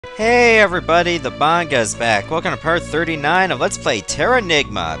Hey everybody, the manga's back. Welcome to part 39 of Let's Play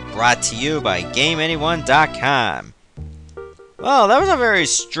Terranigma, brought to you by GameAnyone.com. Well, that was a very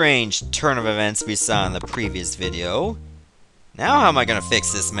strange turn of events we saw in the previous video. Now how am I gonna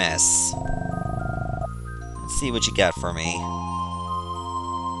fix this mess? Let's see what you got for me.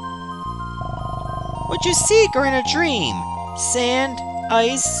 What you seek are in a dream. Sand,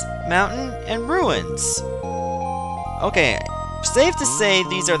 ice, mountain, and ruins. Okay. Safe to say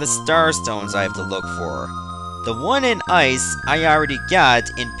these are the Starstones I have to look for. The one in ice I already got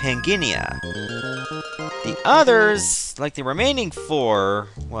in Peginea. The others, like the remaining four,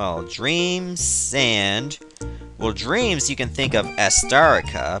 well, dreams, sand. Well, dreams you can think of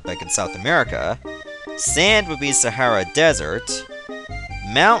Astarica, back in South America. Sand would be Sahara Desert.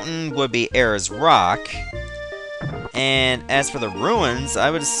 Mountain would be Ayers Rock. And as for the ruins,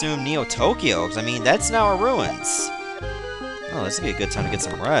 I would assume Neo-Tokyo, because I mean, that's now a ruins. Oh, this would be a good time to get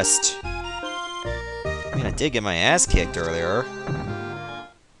some rest. I mean, I did get my ass kicked earlier.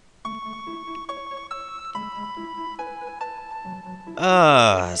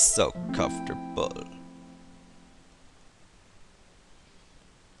 Ah, so comfortable.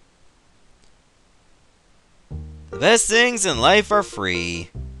 The best things in life are free.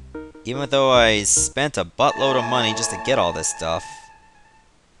 Even though I spent a buttload of money just to get all this stuff.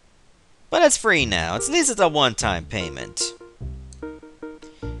 But it's free now. At least it's a one-time payment.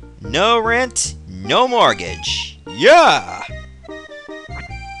 No rent, no mortgage. Yeah!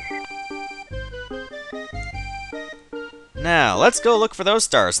 Now, let's go look for those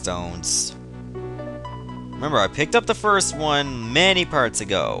Starstones. Remember, I picked up the first one many parts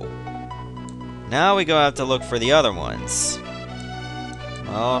ago. Now we go out to look for the other ones.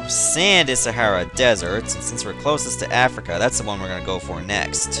 Well, sand is Sahara Desert, and since we're closest to Africa, that's the one we're gonna go for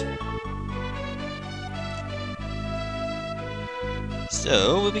next.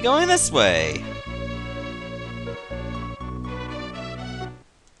 So, we'll be going this way.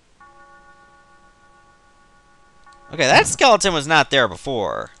 Okay, that skeleton was not there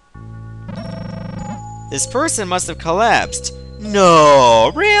before. This person must have collapsed.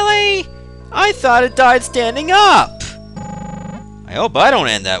 No, really? I thought it died standing up. I hope I don't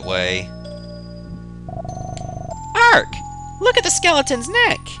end that way. Ark! Look at the skeleton's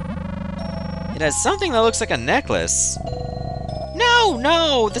neck. It has something that looks like a necklace.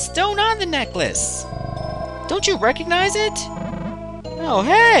 No, the stone on the necklace. Don't you recognize it? Oh,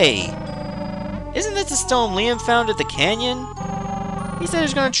 hey! Isn't this the stone Liam found at the canyon? He said he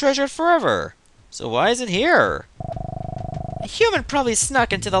was going to treasure it forever. So why is it here? A human probably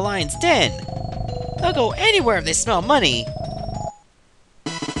snuck into the lion's den. They'll go anywhere if they smell money.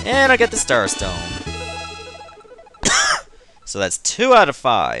 And I get the Starstone. So that's 2 out of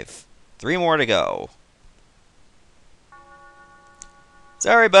 5. 3 more to go.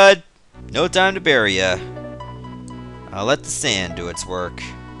 Sorry, bud. No time to bury ya. I'll let the sand do its work.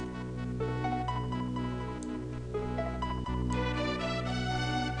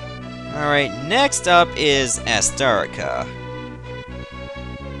 Alright, next up is Astarica.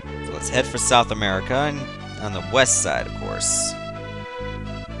 So let's head for South America, and on the west side, of course.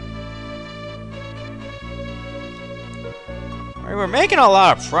 Alright, we're making a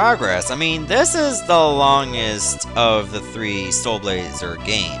lot of progress. I mean, this is the longest of the 3 Soul Blazer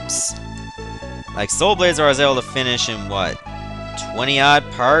games. Like, Soul Blazer I was able to finish in, what,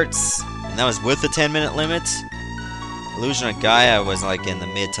 20-odd parts? And that was with the 10-minute limit? Illusion of Gaia was, like, in the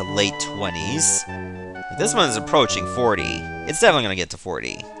mid to late 20s. This one is approaching 40. It's definitely going to get to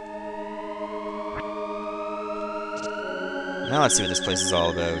 40. Now let's see what this place is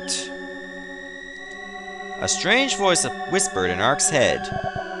all about. A strange voice whispered in Ark's head.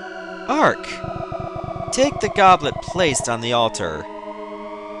 Ark! Take the goblet placed on the altar.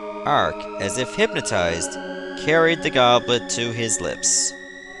 Ark, as if hypnotized, carried the goblet to his lips.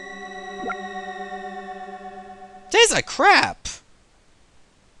 Tastes like crap!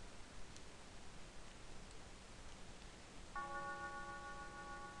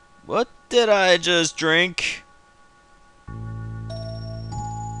 What did I just drink?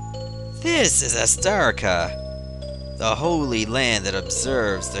 This is Astarica, the holy land that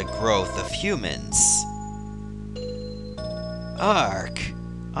observes the growth of humans. Ark,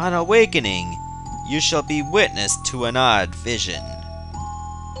 on awakening, you shall be witness to an odd vision.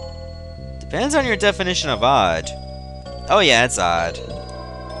 Depends on your definition of odd. Oh yeah, it's odd.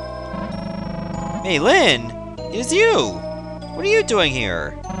 Hey Lynn, it is you! What are you doing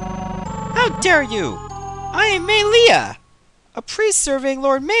here? How dare you! I am Melia, a priest serving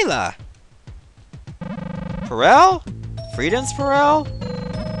Lord Mela. Perel? Freedom's Perel?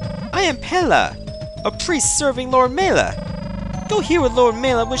 I am Pella, a priest serving Lord Mela. Go hear what Lord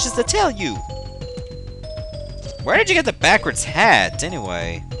Mela wishes to tell you. Where did you get the backwards hat,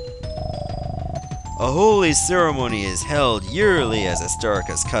 anyway? A holy ceremony is held yearly as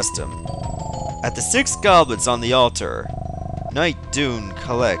Astarica's custom. At the 6 goblets on the altar, Knight Dune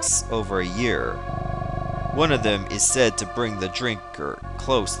collects over a year. One of them is said to bring the drinker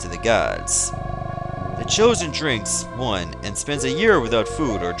close to the gods. The chosen drinks one and spends a year without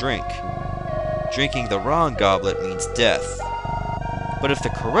food or drink. Drinking the wrong goblet means death. But if the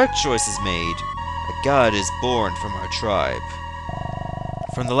correct choice is made, a god is born from our tribe.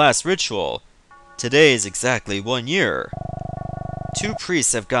 From the last ritual, today is exactly 1 year. 2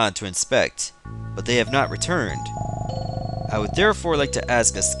 priests have gone to inspect, but they have not returned. I would therefore like to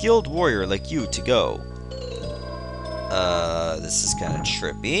ask a skilled warrior like you to go. This is kind of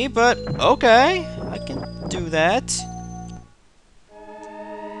trippy, but okay, I can do that.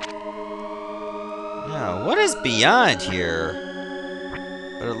 Now, what is beyond here?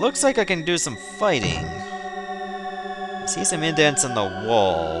 But it looks like I can do some fighting. I see some indents on the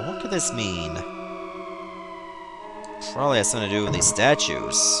wall. What could this mean? Probably has something to do with these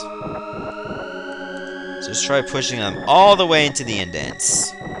statues. So just try pushing them all the way into the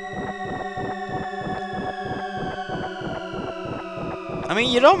indents. I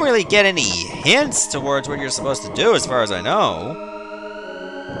mean, you don't really get any hints towards what you're supposed to do, as far as I know.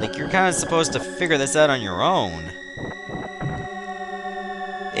 Like, you're kind of supposed to figure this out on your own.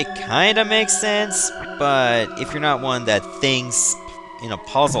 It kind of makes sense, but if you're not one that thinks in a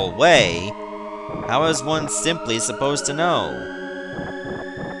puzzle way, how is one simply supposed to know?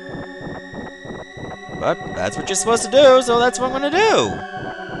 But that's what you're supposed to do, so that's what I'm gonna do!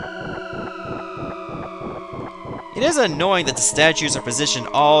 It is annoying that the statues are positioned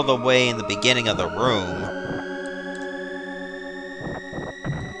all the way in the beginning of the room.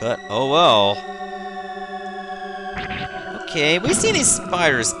 But, oh well. Okay, we've seen these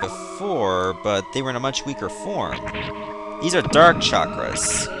spiders before, but they were in a much weaker form. These are dark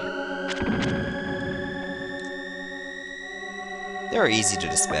chakras. They're easy to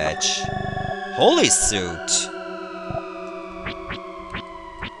dispatch. Holy suit!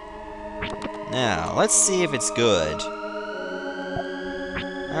 Now, let's see if it's good.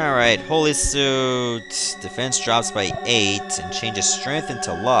 Alright, Holy Suit. Defense drops by 8 and changes strength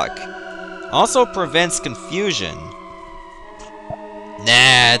into luck. Also prevents confusion.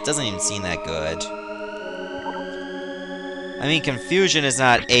 Nah, it doesn't even seem that good. I mean, confusion is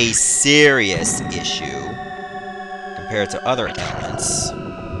not a serious issue compared to other ailments.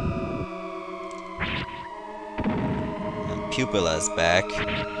 And Pupilla's back.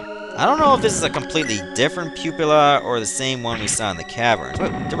 I don't know if this is a completely different pupilla or the same one we saw in the caverns.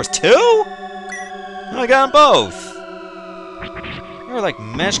 Wait, there was 2? Oh, I got them both! They were like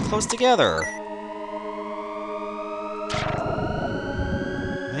meshed close together.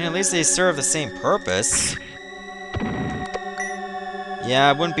 I mean, at least they serve the same purpose. Yeah,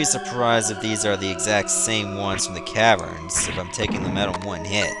 I wouldn't be surprised if these are the exact same ones from the caverns, if I'm taking them out in one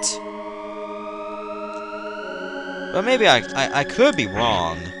hit. But maybe I could be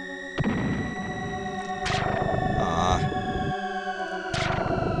wrong.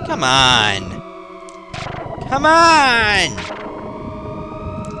 Come on! Come on!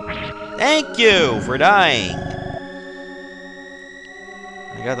 Thank you for dying!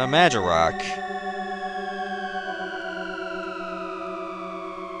 I got the magic rock.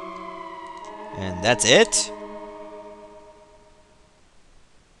 And that's it?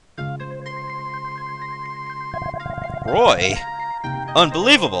 Roy?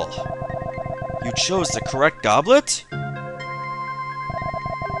 Unbelievable! You chose the correct goblet?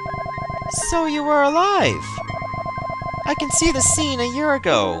 So you are alive! I can see the scene a year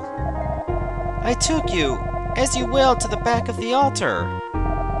ago. I took you, as you wailed to the back of the altar.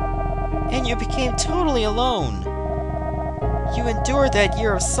 And you became totally alone. You endured that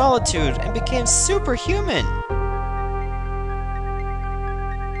year of solitude and became superhuman.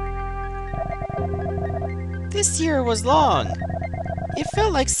 This year was long. It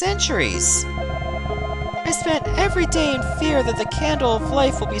felt like centuries. I spent every day in fear that the candle of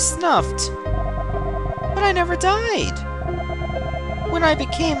life will be snuffed. But I never died. When I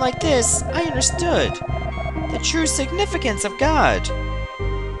became like this, I understood the true significance of God.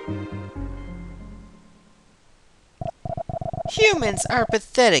 Humans are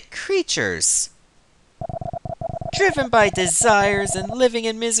pathetic creatures, driven by desires and living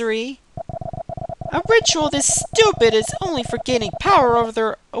in misery. A ritual this stupid is only for gaining power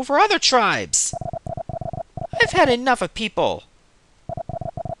over other tribes. I've had enough of people.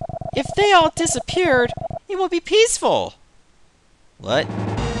 If they all disappeared, it will be peaceful. What?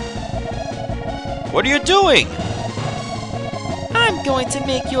 What are you doing? I'm going to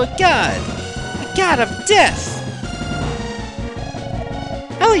make you a god! A god of death!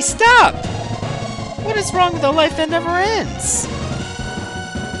 Ellie, stop! What is wrong with a life that never ends?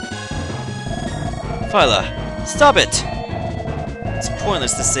 Phyla, stop it! It's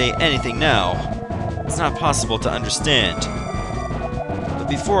pointless to say anything now. It's not possible to understand. But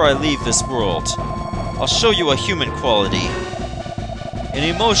before I leave this world, I'll show you a human quality. An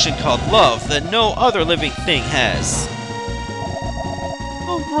emotion called love that no other living thing has.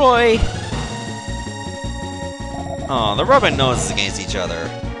 Oh, Roy. Aw, they're rubbing noses against each other.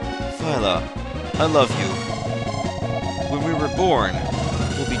 Phyla, I love you. When we were born,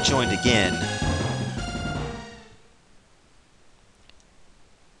 we'll be joined again.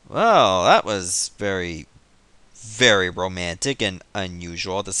 Well, that was very, very romantic and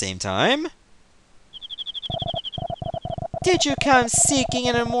unusual at the same time. Did you come seeking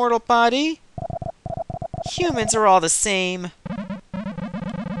an immortal body? Humans are all the same.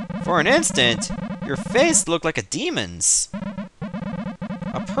 For an instant, your face looked like a demon's.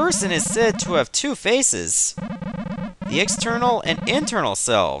 A person is said to have two faces. The external and internal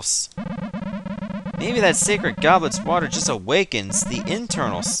selves. Maybe that sacred goblet's water just awakens the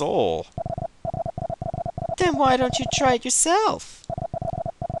internal soul. Then why don't you try it yourself?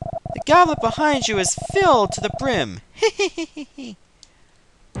 The goblet behind you is filled to the brim.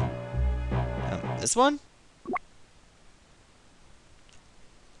 This one?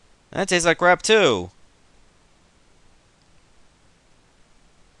 That tastes like crap too.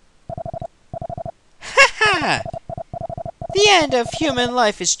 Ha ha! The end of human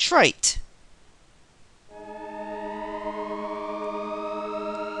life is trite.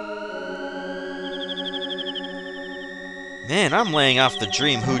 Man, I'm laying off the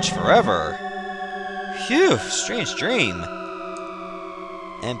dream hooch forever. Phew, strange dream.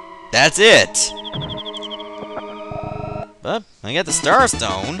 And that's it. But I got the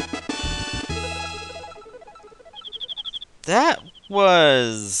Starstone. That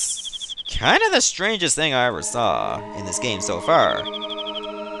was kind of the strangest thing I ever saw in this game so far.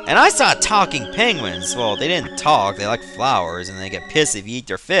 And I saw talking penguins. Well, they didn't talk, they like flowers, and they get pissed if you eat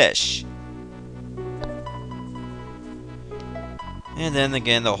their fish. And then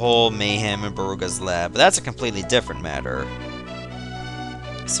again, the whole mayhem in Baruga's lab, but that's a completely different matter.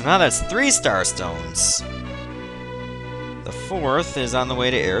 So now that's 3 Starstones. The 4th is on the way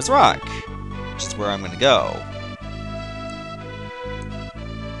to Ayers Rock, which is where I'm going to go.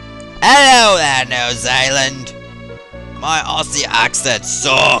 Hello there, Nose Island! My Aussie accent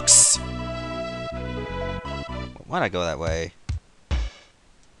sucks! Why'd I go that way?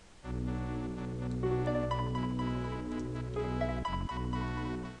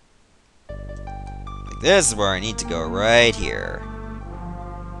 This is where I need to go, right here.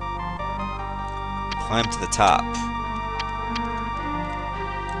 Climb to the top.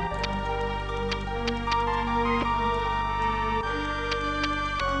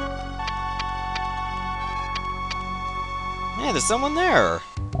 Hey, there's someone there.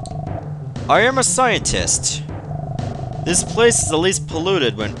 I am a scientist. This place is the least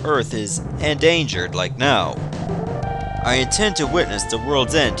polluted when Earth is endangered, like now. I intend to witness the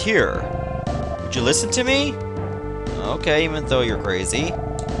world's end here. Would you listen to me? Okay, even though you're crazy.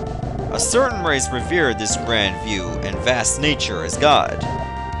 A certain race revered this grand view and vast nature as God.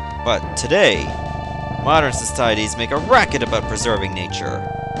 But today, modern societies make a racket about preserving nature.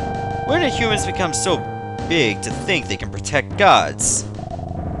 When did humans become so big to think they can protect gods?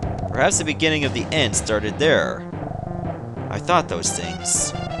 Perhaps the beginning of the end started there. I thought those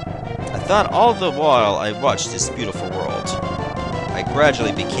things. I thought all the while I watched this beautiful world. I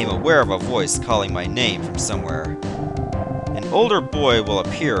gradually became aware of a voice calling my name from somewhere. An older boy will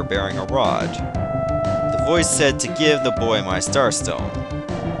appear bearing a rod. The voice said to give the boy my Starstone.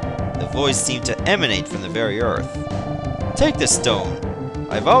 The voice seemed to emanate from the very earth. Take this stone.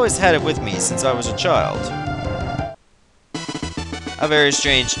 I've always had it with me since I was a child. A very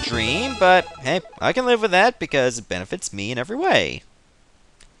strange dream, but hey, I can live with that because it benefits me in every way.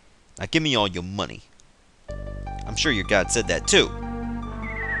 Now give me all your money. I'm sure your god said that too.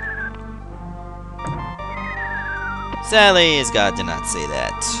 Sadly, his god did not say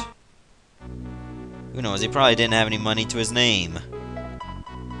that. Who knows, he probably didn't have any money to his name.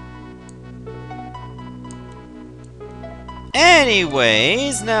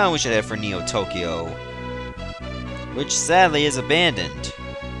 Anyways, now we should head for Neo Tokyo, which sadly is abandoned.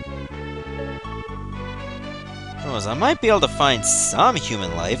 Who knows, I might be able to find some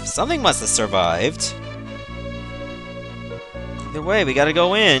human life. Something must have survived. Either way, we gotta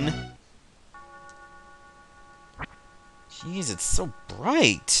go in. Jeez, it's so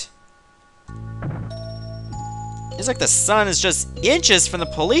bright. It's like the sun is just inches from the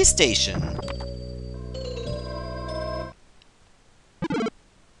police station.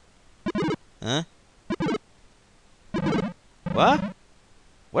 Huh? What?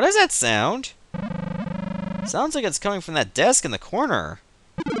 What is that sound? Sounds like it's coming from that desk in the corner.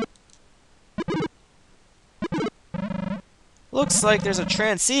 Looks like there's a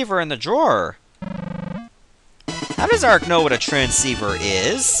transceiver in the drawer. How does Ark know what a transceiver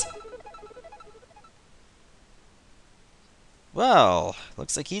is? Well,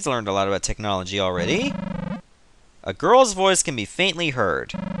 looks like he's learned a lot about technology already. A girl's voice can be faintly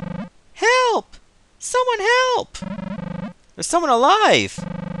heard. Help! Someone help! There's someone alive!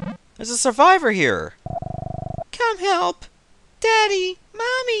 There's a survivor here! Come help! Daddy!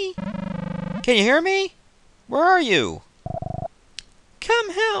 Mommy! Can you hear me? Where are you?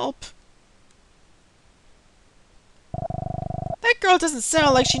 Come help! That girl doesn't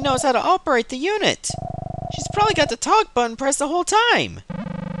sound like she knows how to operate the unit. She's probably got the talk button pressed the whole time.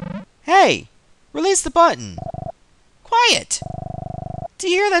 Hey! Release the button! Quiet! Do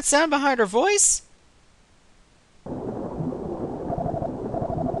you hear that sound behind her voice?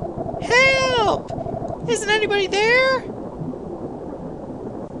 Help! Isn't anybody there?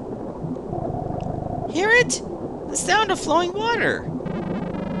 Hear it? The sound of flowing water.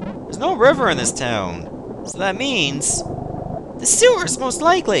 There's no river in this town, so that means the sewers, most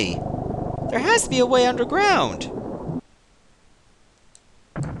likely. There has to be a way underground.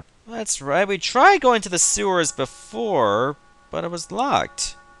 That's right, we tried going to the sewers before, but it was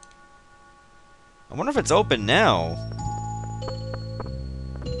locked. I wonder if it's open now.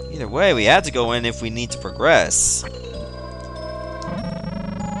 Either way, we had to go in if we need to progress.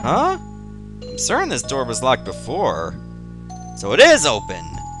 Huh? I'm certain this door was locked before. So it is open!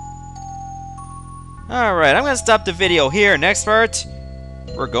 Alright, I'm gonna stop the video here. Next part,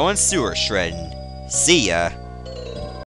 we're going sewer shredding. See ya!